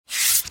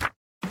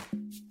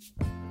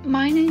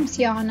My name's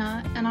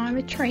Yana and I'm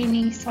a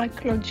trainee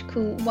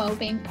psychological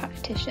wellbeing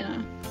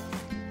practitioner.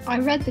 I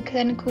read the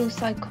Clinical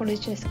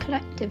Psychologist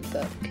collective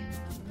book.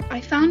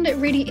 I found it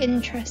really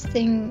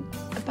interesting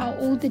about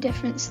all the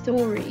different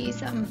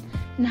stories and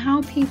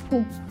how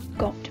people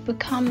got to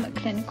become a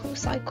clinical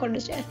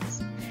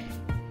psychologist.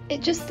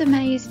 It just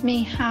amazed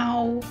me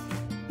how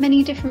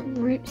many different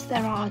routes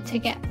there are to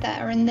get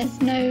there, and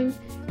there's no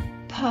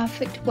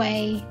perfect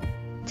way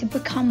to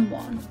become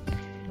one.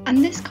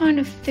 And this kind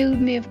of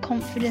filled me with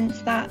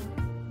confidence that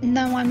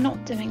no, I'm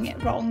not doing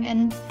it wrong,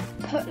 and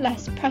put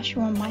less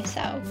pressure on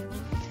myself.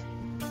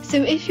 So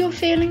if you're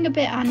feeling a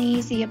bit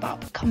uneasy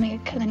about becoming a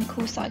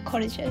clinical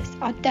psychologist,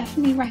 I'd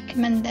definitely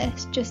recommend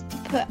this just to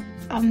put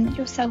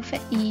yourself at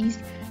ease,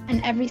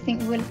 and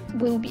everything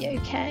will be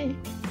okay.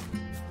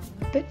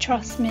 But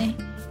trust me,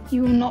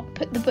 you will not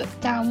put the book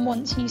down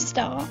once you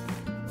start.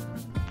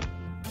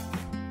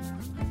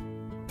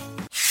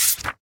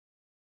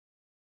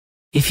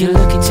 If you're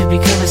looking to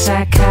become a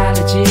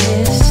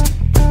psychologist,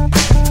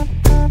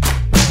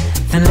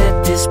 then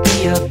let this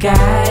be your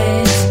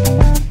guide.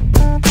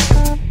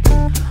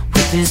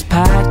 With this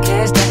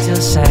podcast at your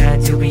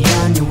side, you'll be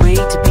on your way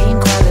to being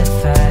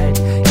qualified.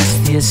 It's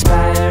the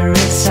Aspiring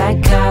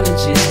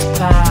Psychologist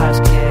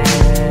podcast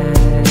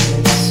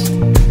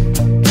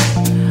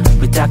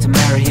with Dr.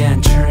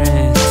 Marianne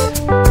Trent.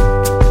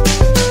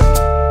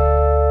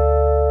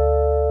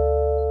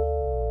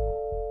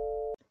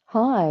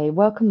 Hi,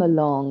 welcome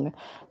along.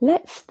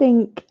 Let's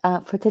think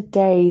for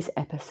today's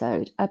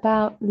episode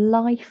about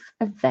life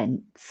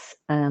events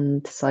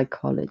and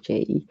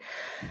psychology.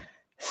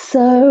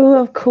 So,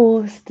 of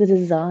course, the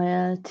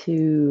desire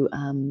to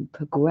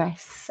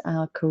progress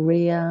our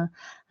career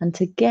and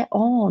to get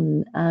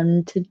on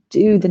and to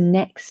do the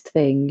next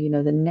thing,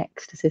 the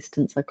next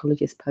assistant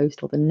psychologist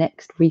post or the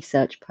next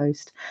research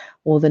post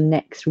or the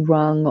next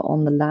rung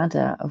on the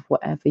ladder of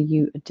whatever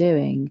you are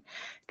doing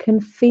can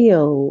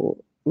feel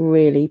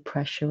really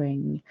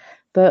pressuring.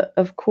 But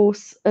of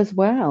course, as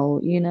well,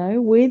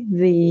 with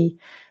the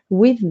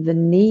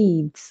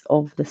needs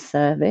of the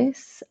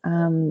service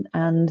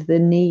and the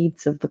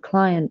needs of the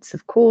clients,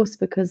 of course,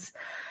 because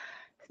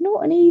it's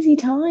not an easy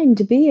time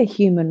to be a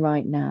human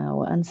right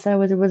now. And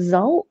so as a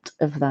result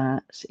of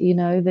that,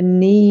 the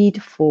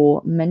need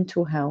for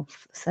mental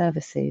health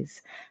services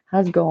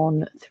has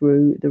gone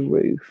through the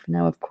roof.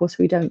 Now, of course,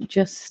 we don't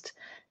just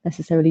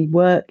necessarily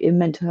work in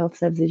mental health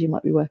services. You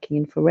might be working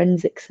in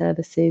forensic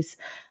services,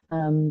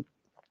 or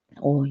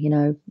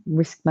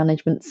risk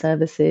management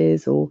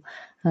services, or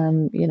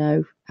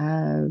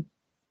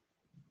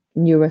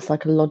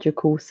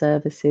neuropsychological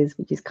services,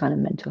 which is kind of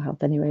mental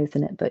health anyway,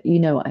 isn't it? But you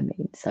know what I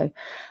mean. So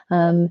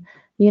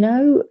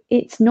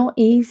it's not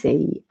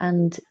easy,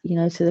 and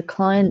so the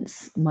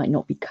clients might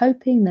not be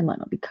coping. They might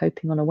not be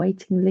coping on a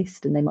waiting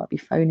list, and they might be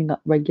phoning up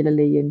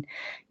regularly, and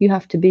you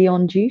have to be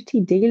on duty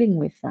dealing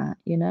with that.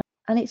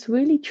 And it's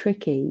really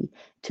tricky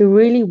to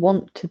really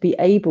want to be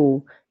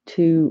able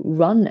to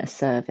run a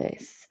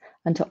service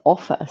and to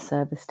offer a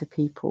service to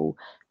people.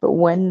 But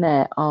when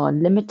there are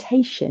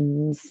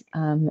limitations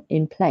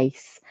in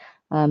place,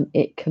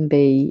 it can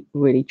be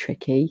really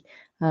tricky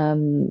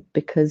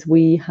because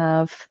we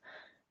have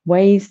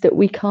ways that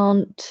we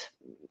can't,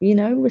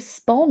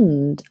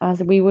 respond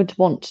as we would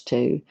want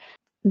to.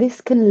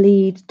 This can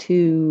lead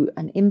to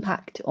an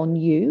impact on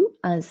you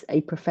as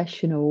a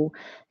professional.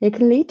 It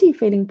can lead to you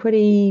feeling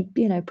pretty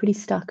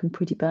stuck and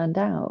pretty burned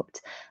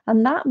out.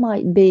 And that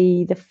might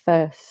be the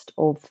first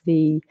of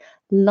the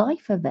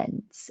life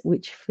events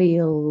which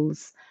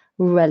feels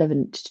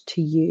relevant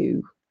to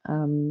you,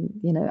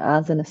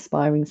 as an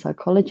aspiring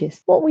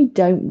psychologist. What we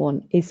don't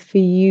want is for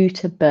you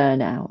to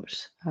burn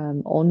out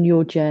on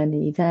your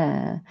journey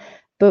there.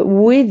 But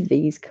with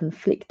these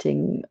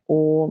conflicting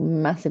or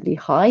massively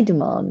high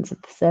demands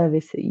of the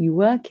service that you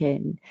work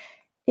in,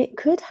 it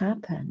could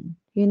happen,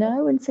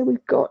 and so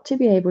we've got to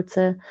be able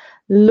to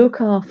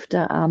look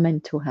after our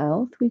mental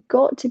health. We've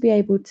got to be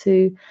able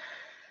to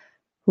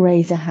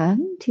raise a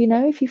hand,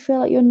 if you feel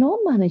like you're not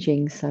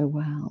managing so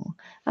well.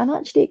 And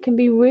actually, it can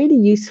be really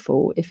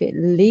useful if it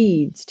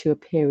leads to a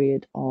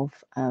period of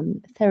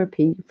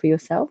therapy for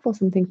yourself or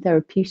something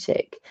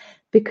therapeutic,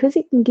 because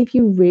it can give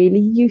you really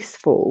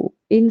useful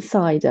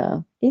insight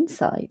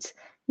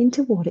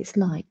into what it's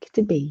like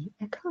to be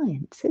a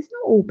client. So it's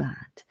not all bad.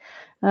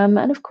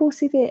 And of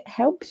course, if it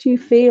helps you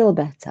feel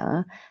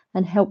better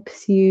and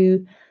helps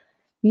you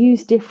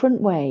use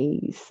different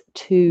ways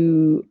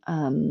to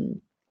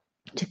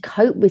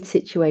cope with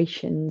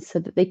situations so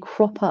that they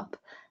crop up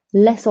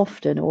less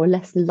often or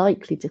less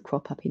likely to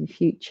crop up in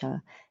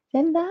future,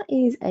 then that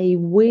is a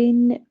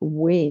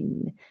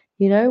win-win.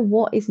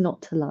 What is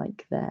not to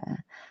like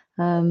there?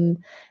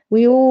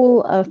 We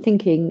all are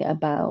thinking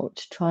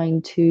about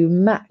trying to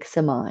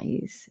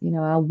maximize,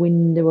 our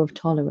window of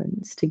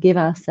tolerance, to give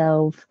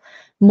ourselves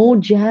more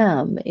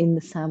jam in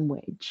the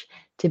sandwich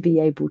to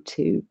be able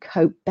to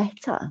cope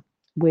better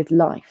with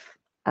life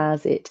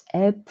as it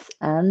ebbs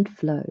and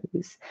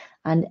flows,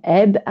 and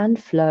ebb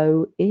and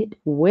flow it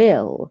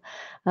will.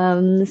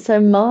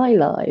 So my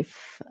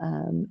life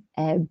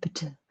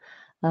ebbed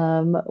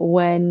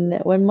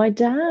when my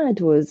dad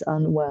was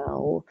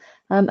unwell.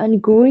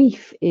 And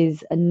grief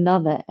is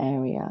another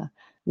area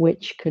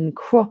which can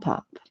crop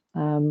up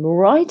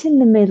right in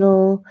the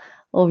middle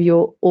of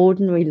your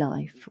ordinary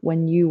life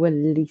when you were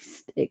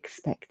least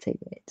expecting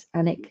it.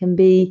 And it can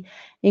be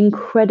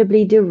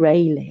incredibly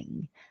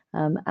derailing,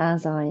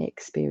 as I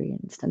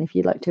experienced. And if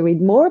you'd like to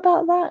read more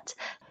about that,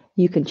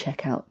 you can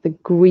check out the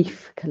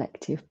Grief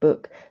Collective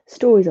book,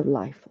 Stories of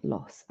Life,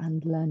 Loss,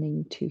 and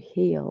Learning to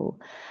Heal.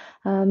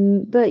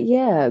 But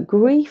yeah,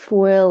 grief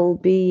will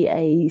be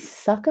a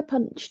sucker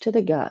punch to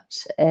the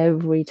gut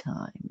every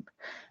time.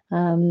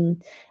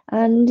 And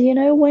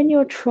when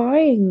you're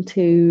trying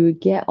to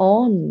get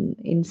on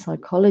in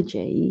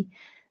psychology,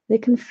 they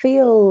can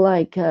feel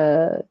like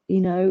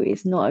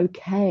it's not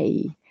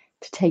okay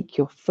to take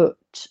your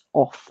foot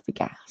off the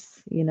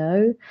gas,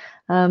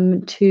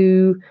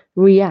 to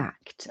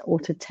react or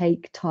to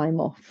take time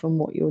off from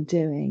what you're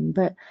doing.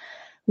 But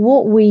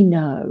what we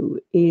know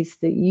is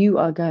that you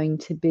are going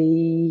to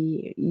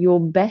be your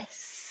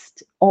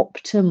best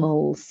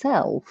optimal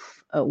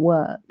self at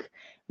work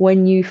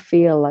when you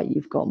feel like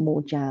you've got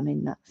more jam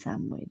in that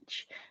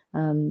sandwich,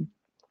 when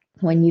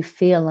you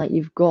feel like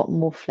you've got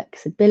more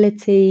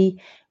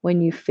flexibility, when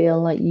you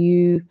feel like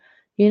you're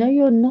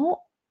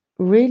not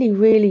really,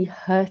 really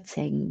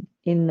hurting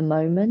in the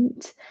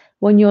moment,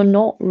 when you're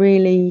not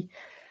really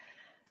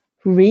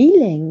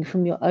reeling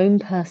from your own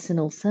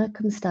personal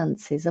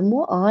circumstances. And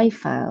what I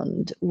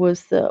found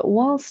was that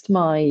whilst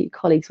my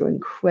colleagues were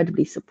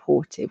incredibly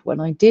supportive when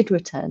I did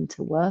return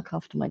to work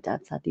after my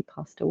dad sadly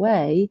passed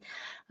away,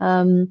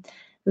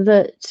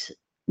 that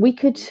we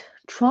could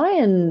try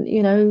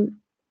and,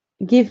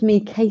 give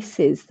me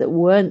cases that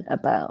weren't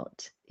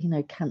about,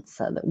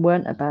 cancer, that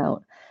weren't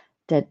about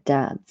dead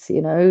dads.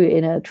 In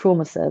a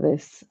trauma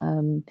service,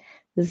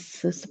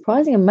 there's a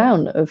surprising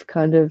amount of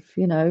kind of,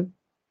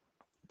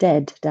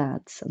 dead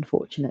dads,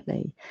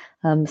 unfortunately.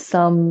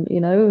 Some,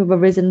 have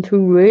arisen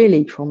through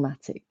really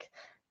traumatic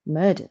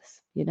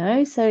murders,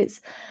 so it's,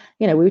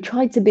 we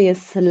tried to be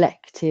as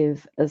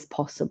selective as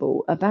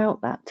possible about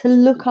that to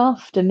look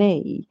after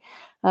me.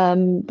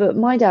 But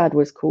my dad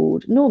was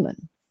called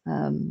Norman,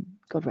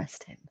 God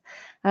rest him.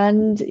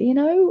 And,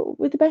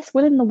 with the best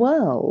will in the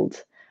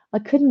world, I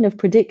couldn't have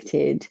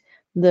predicted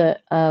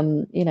that,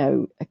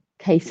 a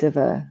case of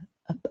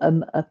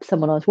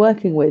someone I was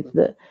working with,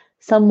 that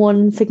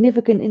someone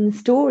significant in the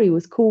story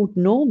was called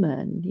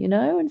Norman,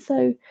 and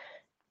so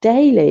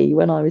daily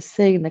when I was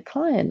seeing the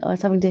client, I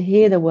was having to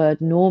hear the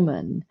word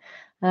Norman,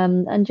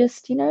 and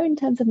just, in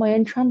terms of my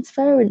own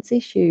transference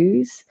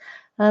issues,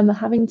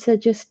 having to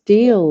just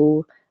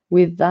deal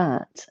with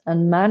that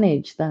and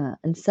manage that.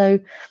 And so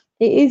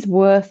it is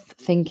worth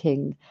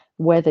thinking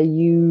whether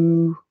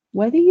you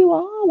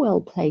are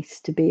well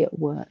placed to be at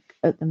work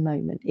at the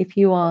moment, if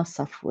you are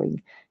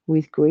suffering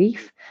with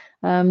grief,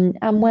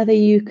 and whether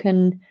you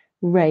can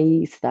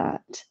raise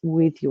that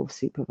with your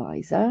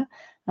supervisor,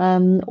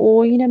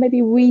 or maybe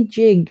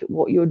rejig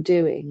what you're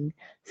doing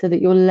so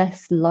that you're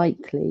less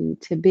likely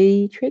to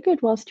be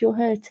triggered whilst you're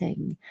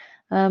hurting.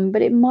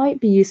 But it might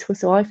be useful.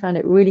 So I found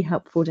it really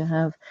helpful to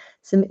have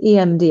some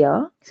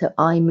EMDR, so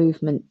eye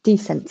movement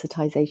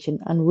desensitization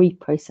and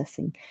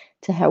reprocessing,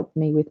 to help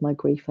me with my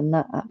grief. And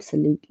that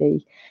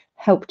absolutely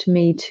helped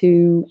me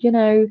to,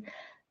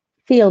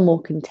 feel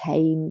more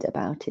contained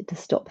about it, to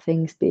stop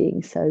things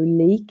being so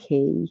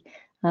leaky.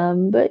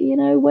 But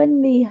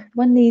when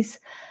these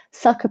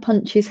sucker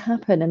punches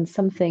happen and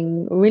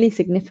something really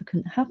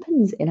significant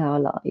happens in our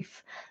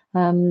life,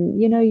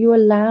 you're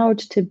allowed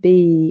to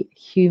be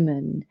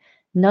human.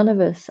 None of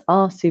us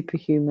are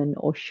superhuman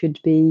or should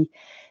be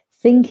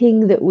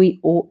thinking that we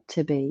ought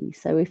to be.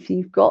 So if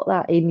you've got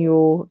that in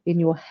your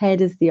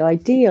head as the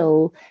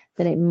ideal,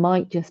 then it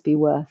might just be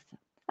worth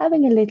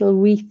having a little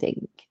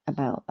rethink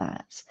about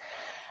that.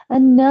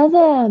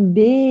 Another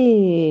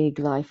big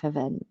life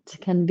event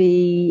can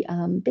be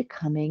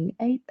becoming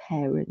a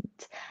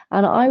parent.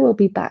 And I will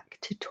be back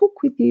to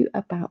talk with you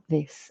about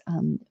this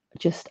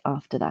just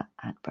after that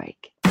ad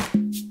break. If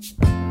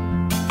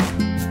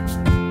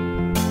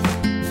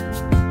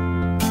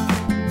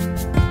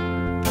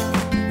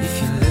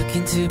you're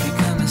looking to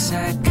become a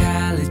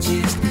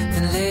psychologist,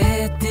 then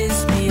let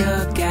this be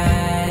your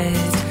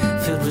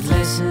guide, filled with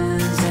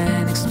lessons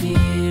and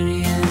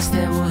experience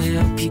that will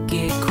help you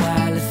get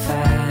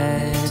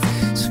qualified.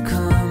 So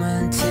come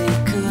and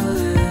take a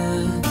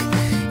look.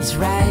 It's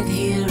right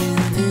here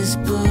in this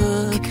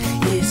book.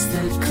 It's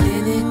the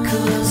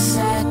Clinical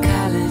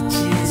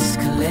Psychologist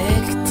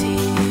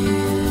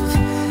Collective.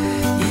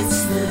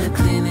 It's the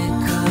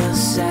Clinical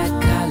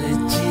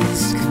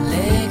Psychologist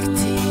Collective.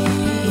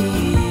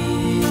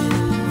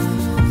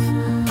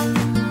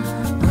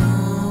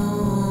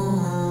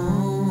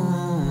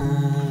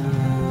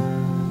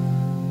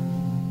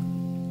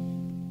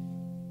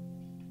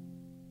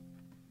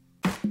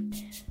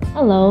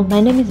 Hello, my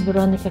name is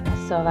Veronica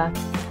Kasova.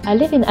 I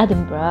live in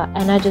Edinburgh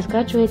and I just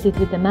graduated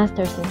with a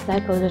Master's in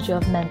Psychology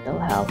of Mental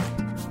Health.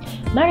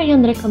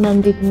 Marion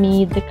recommended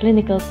me the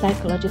Clinical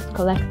Psychologist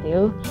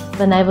Collective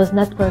when I was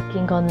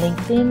networking on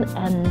LinkedIn,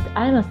 and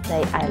I must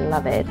say I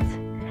love it.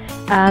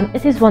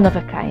 It is one of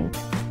a kind.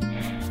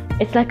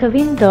 It's like a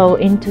window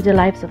into the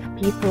lives of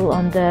people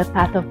on the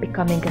path of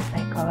becoming a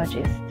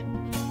psychologist.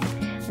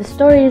 The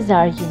stories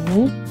are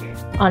unique,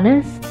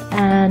 honest,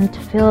 and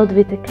filled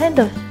with a kind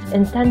of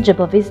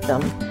intangible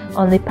wisdom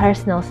only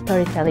personal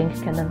storytelling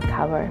can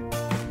uncover.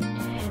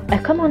 A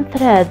common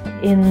thread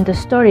in the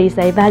stories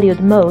I valued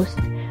most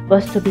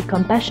was to be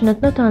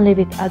compassionate not only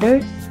with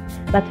others,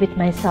 but with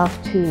myself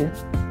too.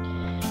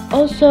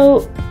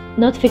 Also,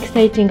 not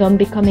fixating on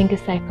becoming a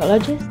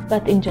psychologist,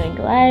 but enjoying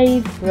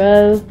life,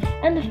 growth,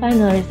 and the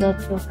final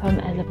results will come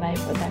as a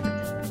byproduct.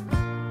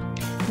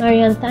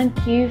 Marianne,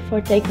 thank you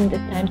for taking the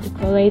time to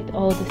collate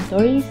all the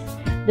stories.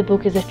 The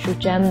book is a true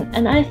gem,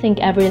 and I think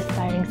every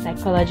aspiring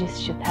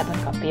psychologist should have a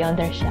copy on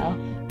their shelf.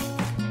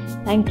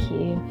 Thank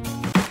you.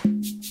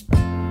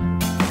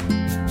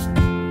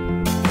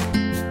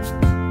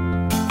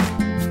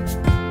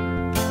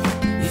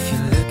 If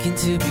you're looking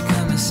to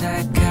become a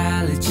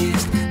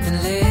psychologist,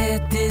 then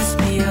let this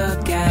be your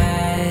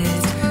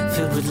guide,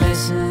 filled with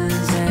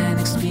lessons and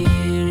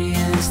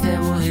experience that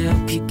will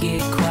help you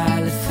get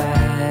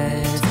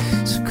qualified.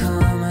 So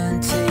come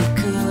and take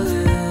a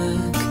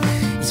look.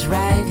 It's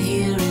right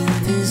here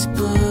in this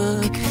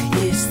book.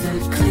 It's the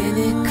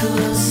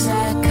Clinical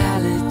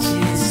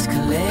Psychologist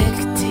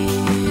Collective.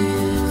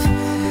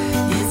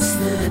 It's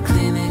the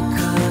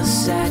Clinical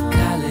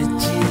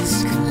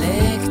Psychologist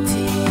Collective.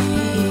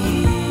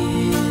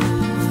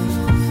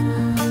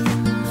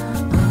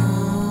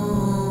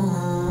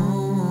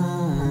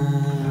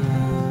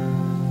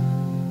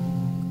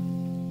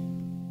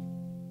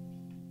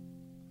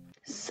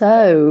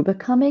 So,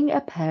 becoming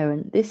a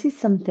parent, this is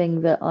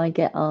something that I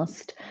get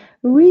asked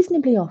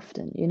reasonably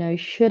often.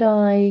 Should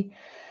I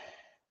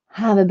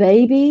have a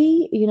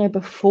baby,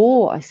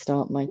 before I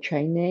start my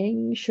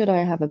training? Should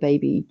I have a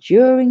baby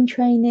during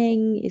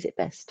training? Is it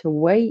best to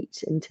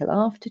wait until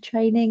after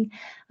training?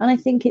 And I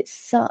think it's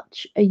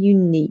such a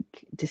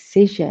unique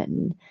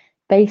decision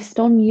based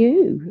on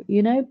you,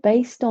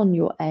 based on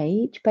your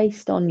age,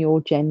 based on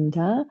your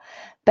gender,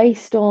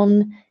 based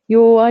on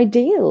your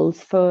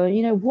ideals for,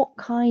 what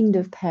kind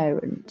of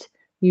parent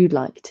you'd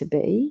like to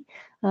be.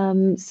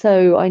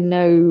 So I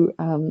know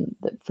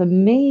that for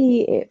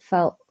me, it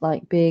felt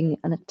like being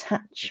an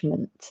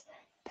attachment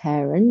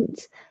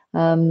parent,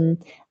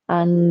 and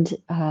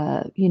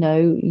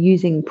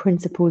using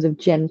principles of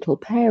gentle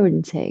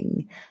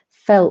parenting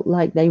felt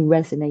like they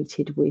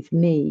resonated with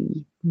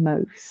me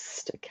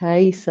most.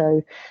 Okay,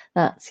 so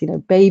that's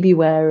baby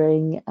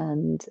wearing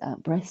and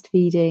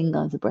breastfeeding.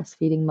 I was a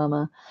breastfeeding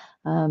mama,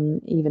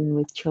 even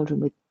with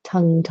children with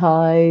tongue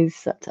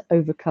ties, had to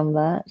overcome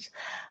that.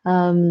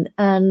 And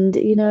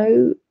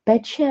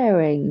bed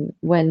sharing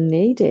when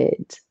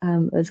needed,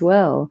 as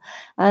well.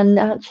 And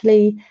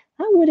actually,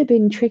 that would have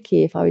been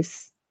tricky if I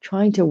was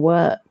trying to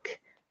work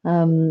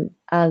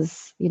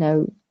as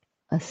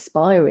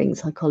aspiring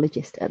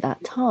psychologist at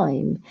that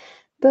time.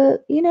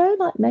 But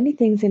like many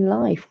things in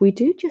life, we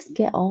do just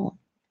get on,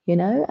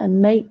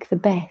 and make the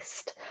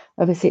best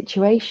of a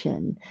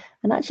situation.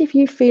 And actually, if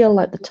you feel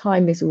like the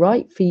time is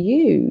right for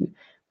you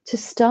to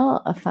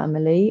start a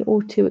family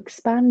or to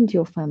expand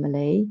your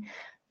family,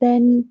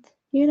 then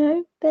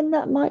then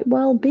that might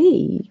well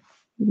be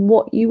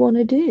what you want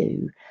to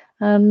do.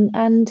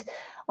 And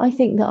I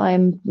think that I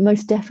am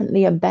most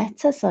definitely a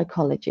better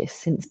psychologist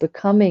since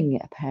becoming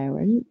a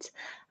parent,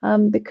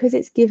 because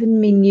it's given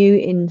me new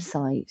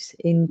insight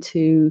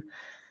into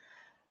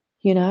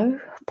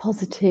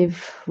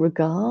positive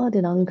regard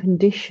and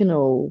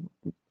unconditional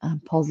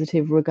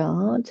positive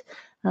regard,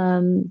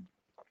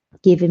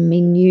 given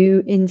me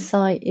new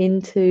insight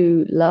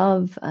into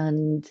love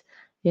and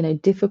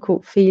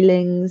difficult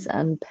feelings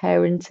and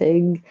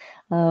parenting,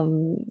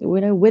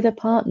 with a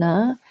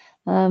partner,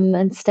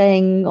 and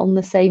staying on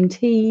the same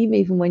team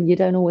even when you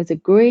don't always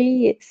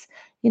agree. It's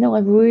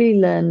I've really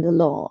learned a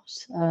lot,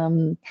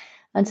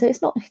 and so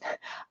it's not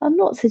I'm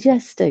not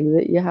suggesting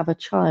that you have a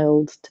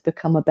child to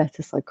become a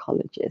better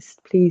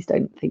psychologist. Please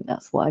don't think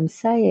that's what I'm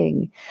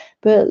saying.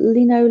 But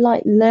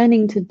like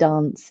learning to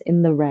dance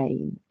in the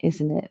rain,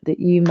 isn't it?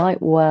 That you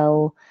might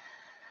well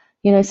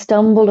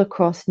stumble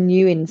across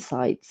new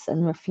insights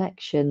and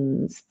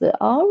reflections that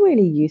are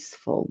really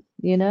useful,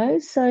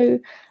 so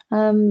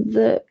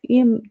that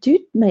you do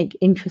make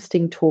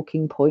interesting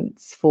talking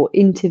points for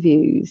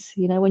interviews,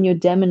 when you're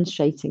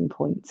demonstrating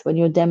points, when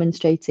you're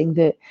demonstrating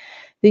that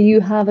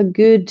you have a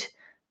good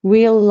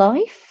real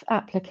life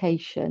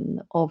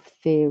application of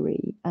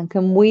theory and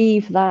can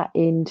weave that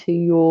into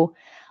your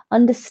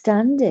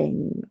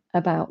understanding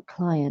about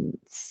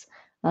clients,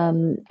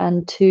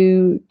 and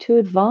to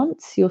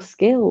advance your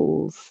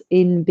skills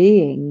in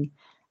being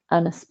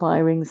an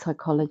aspiring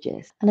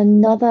psychologist. And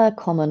another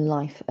common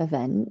life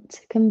event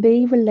can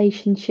be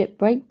relationship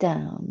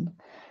breakdown.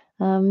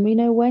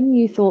 When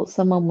you thought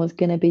someone was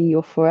going to be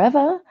your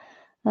forever,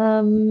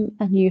 and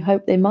you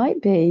hope they might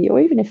be,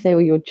 or even if they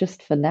were your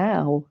just for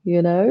now.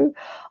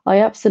 I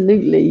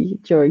absolutely,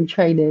 during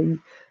training,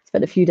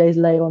 spent a few days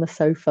laying on a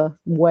sofa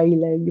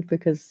wailing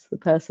because the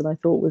person I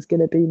thought was going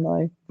to be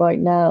my right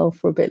now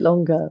for a bit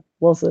longer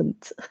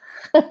wasn't.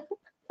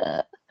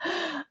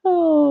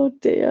 Oh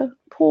dear,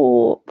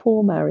 poor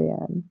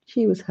Marianne.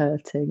 She was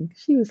hurting.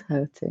 She was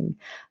hurting.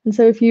 And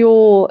so if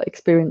you're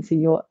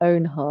experiencing your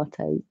own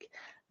heartache,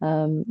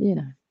 you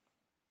know,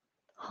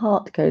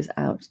 heart goes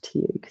out to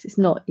you because it's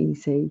not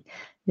easy,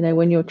 you know,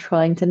 when you're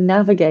trying to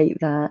navigate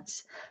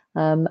that,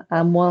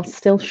 and while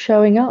still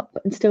showing up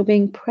and still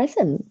being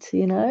present,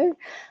 you know,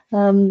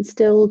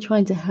 still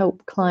trying to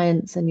help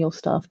clients and your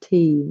staff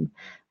team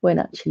when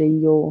actually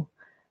your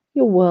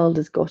world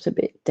has got a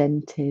bit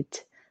dented.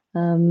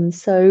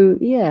 So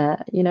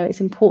yeah, you know, it's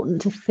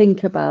important to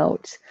think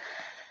about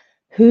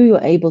who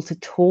you're able to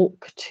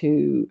talk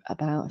to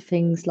about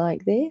things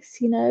like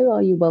this. You know,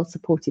 are you well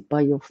supported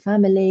by your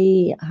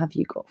family? Have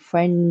you got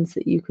friends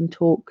that you can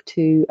talk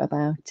to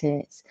about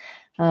it?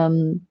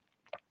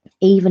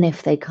 Even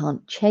if they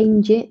can't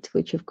change it,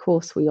 which of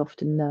course we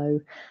often know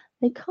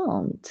they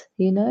can't,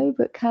 you know,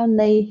 but can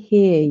they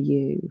hear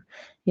you?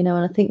 You know,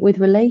 and I think with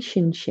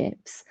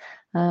relationships,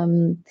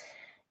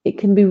 it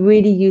can be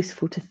really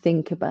useful to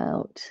think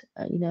about,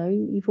 you know,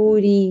 you've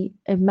already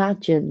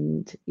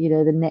imagined, you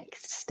know, the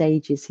next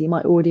stages. So you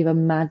might already have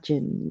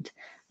imagined,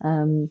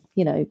 you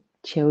know,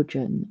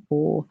 children,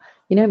 or,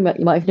 you know,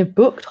 you might even have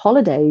booked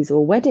holidays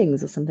or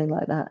weddings or something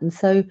like that. And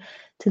so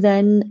to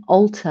then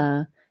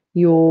alter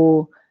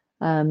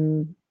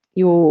um,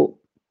 your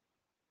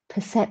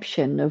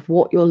perception of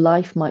what your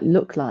life might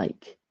look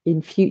like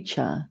in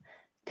future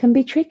can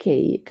be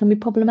tricky, it can be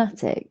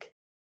problematic.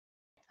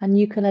 And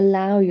you can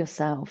allow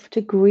yourself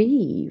to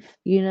grieve,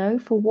 you know,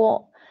 for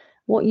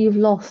what you've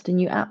lost, and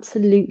you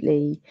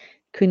absolutely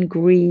can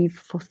grieve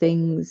for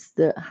things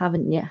that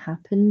haven't yet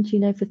happened, you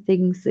know, for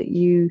things that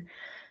you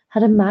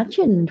had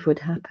imagined would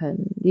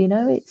happen. You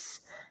know,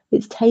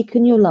 it's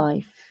taken your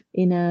life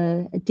in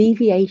a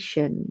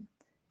deviation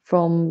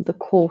from the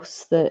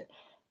course that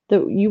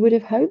you would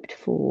have hoped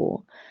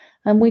for.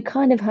 And we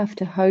kind of have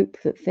to hope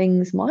that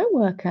things might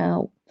work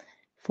out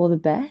for the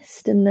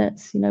best, and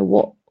that's, you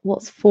know,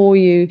 what's for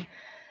you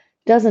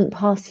doesn't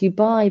pass you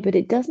by, but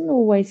it doesn't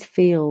always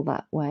feel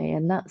that way.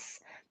 And that's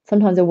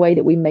sometimes a way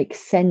that we make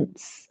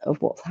sense of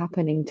what's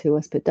happening to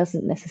us, but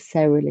doesn't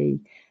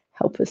necessarily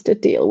help us to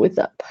deal with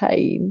that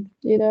pain,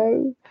 you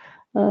know.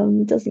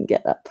 Doesn't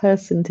get that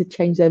person to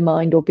change their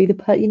mind or be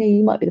you know,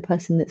 you might be the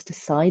person that's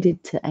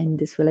decided to end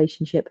this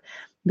relationship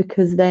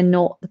because they're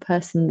not the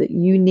person that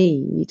you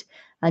need,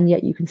 and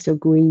yet you can still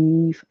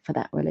grieve for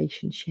that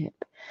relationship.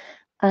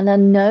 And I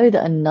know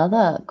that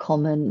another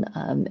common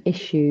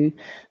issue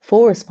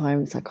for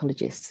aspiring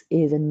psychologists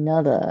is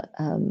another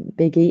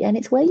biggie, and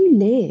it's where you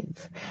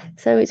live.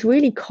 So it's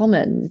really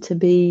common to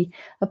be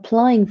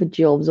applying for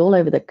jobs all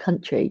over the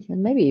country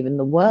and maybe even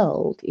the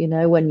world, you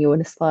know, when you're an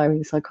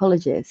aspiring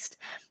psychologist,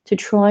 to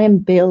try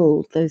and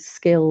build those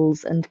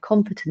skills and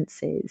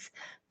competencies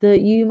that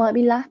you might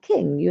be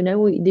lacking. You know,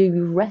 what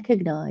you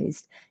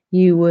recognized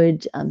you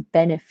would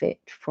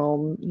benefit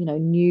from, you know,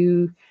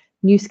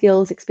 new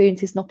skills,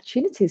 experiences, and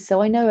opportunities.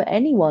 So I know at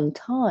any one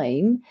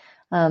time,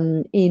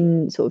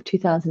 in sort of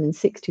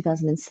 2006,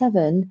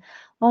 2007,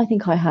 I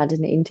think I had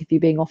an interview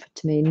being offered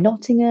to me in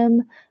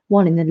Nottingham,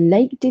 one in the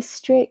Lake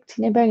District,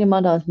 you know, bearing in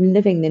mind I was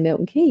living near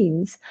Milton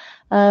Keynes,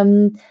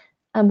 and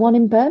one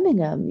in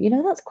Birmingham. You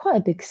know, that's quite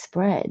a big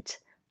spread.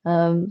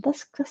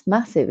 That's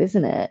massive,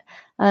 isn't it?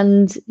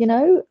 And, you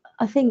know,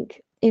 I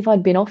think if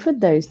I'd been offered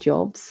those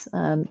jobs,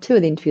 two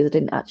of the interviews I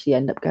didn't actually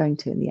end up going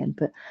to in the end,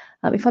 but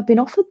if I'd been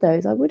offered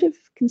those, I would have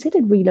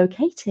considered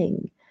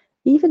relocating,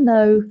 even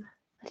though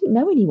I didn't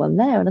know anyone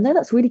there. And I know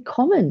that's really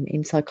common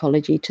in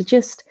psychology to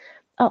just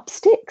up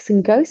sticks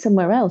and go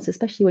somewhere else,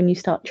 especially when you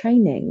start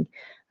training.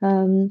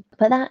 But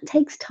that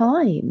takes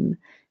time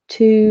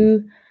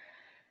to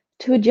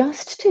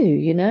adjust to,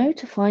 you know,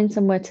 to find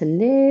somewhere to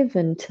live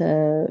and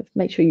to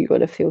make sure you've got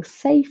to feel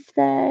safe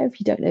there if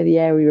you don't know the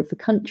area of the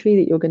country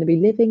that you're going to be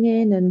living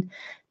in, and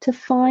to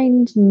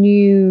find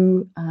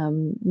new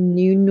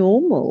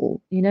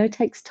normal, you know,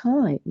 takes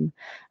time.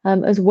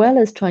 As well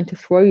as trying to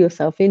throw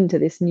yourself into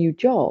this new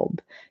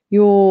job,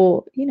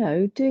 you're, you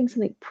know, doing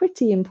something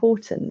pretty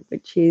important,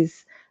 which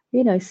is,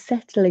 you know,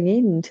 settling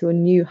into a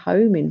new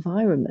home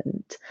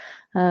environment.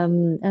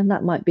 And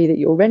that might be that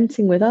you're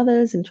renting with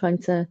others and trying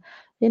to,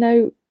 you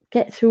know,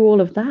 get through all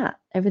of that,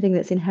 everything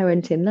that's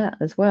inherent in that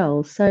as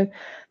well. So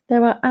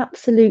there are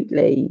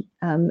absolutely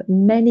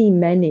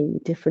many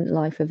different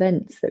life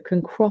events that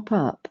can crop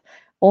up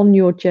on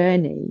your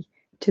journey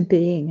to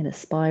being an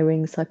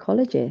aspiring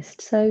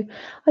psychologist. So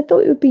I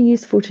thought it would be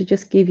useful to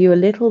just give you a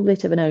little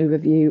bit of an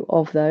overview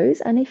of those.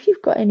 And if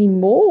you've got any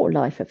more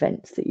life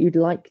events that you'd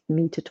like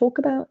me to talk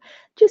about,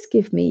 just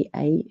give me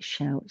a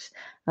shout.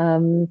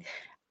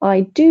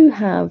 I do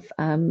have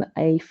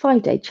a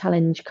 5-day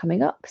challenge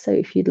coming up. So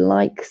if you'd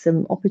like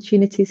some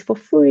opportunities for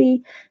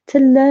free to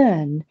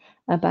learn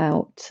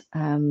about,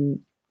 you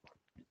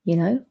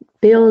know,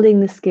 building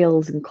the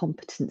skills and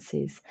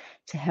competencies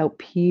to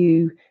help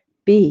you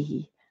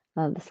be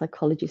the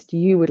psychologist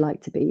you would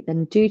like to be,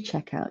 then do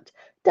check out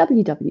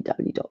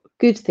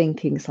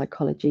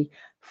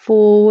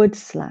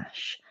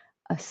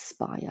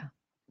www.goodthinkingpsychology/aspire.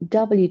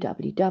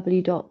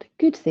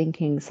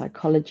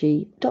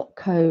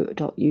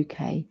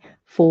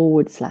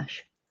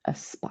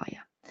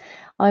 www.goodthinkingpsychology.co.uk/aspire.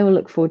 I will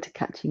look forward to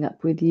catching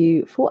up with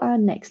you for our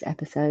next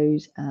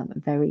episode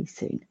very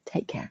soon.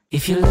 Take care.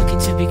 If you're looking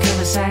to become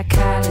a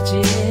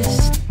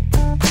psychologist,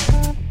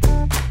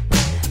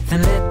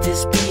 then let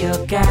this be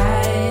your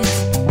guide.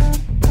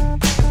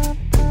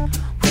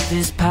 With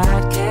this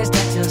podcast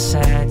at your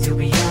side, you'll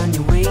be on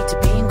your way to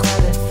being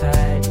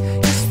qualified.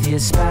 It's the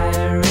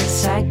Aspiring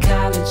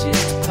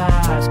Psychologist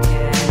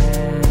podcast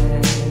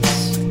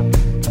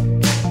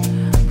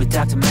with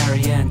Dr.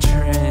 Marianne Trent.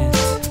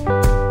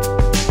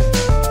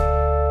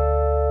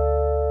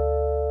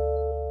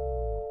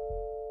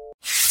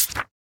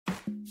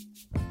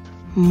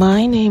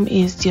 My name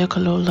is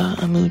Diakolola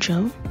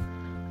Amujo.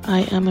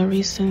 I am a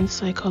recent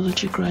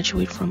psychology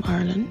graduate from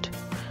Ireland.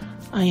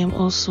 I am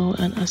also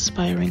an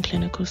aspiring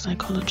clinical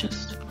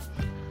psychologist.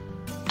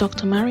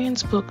 Dr.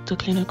 Marianne's book, The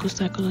Clinical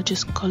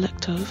Psychologist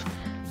Collective,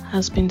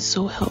 has been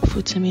so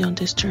helpful to me on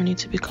this journey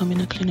to becoming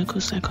a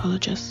clinical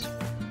psychologist.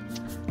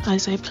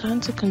 As I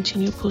plan to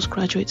continue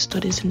postgraduate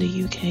studies in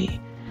the UK,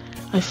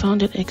 I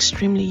found it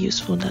extremely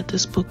useful that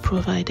this book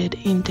provided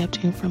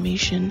in-depth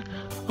information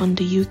on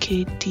the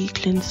UK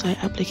DClinPsy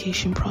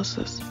application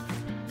process.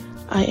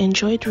 I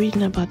enjoyed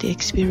reading about the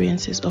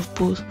experiences of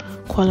both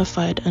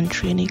qualified and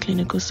trainee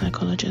clinical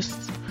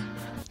psychologists.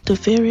 The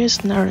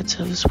various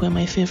narratives were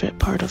my favorite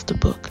part of the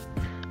book,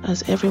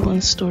 as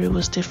everyone's story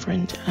was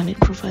different and it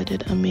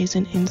provided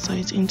amazing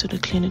insights into the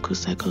clinical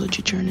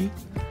psychology journey.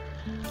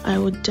 I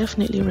would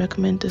definitely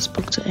recommend this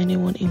book to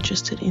anyone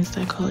interested in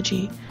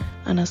psychology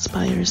and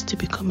aspires to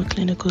become a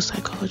clinical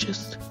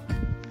psychologist.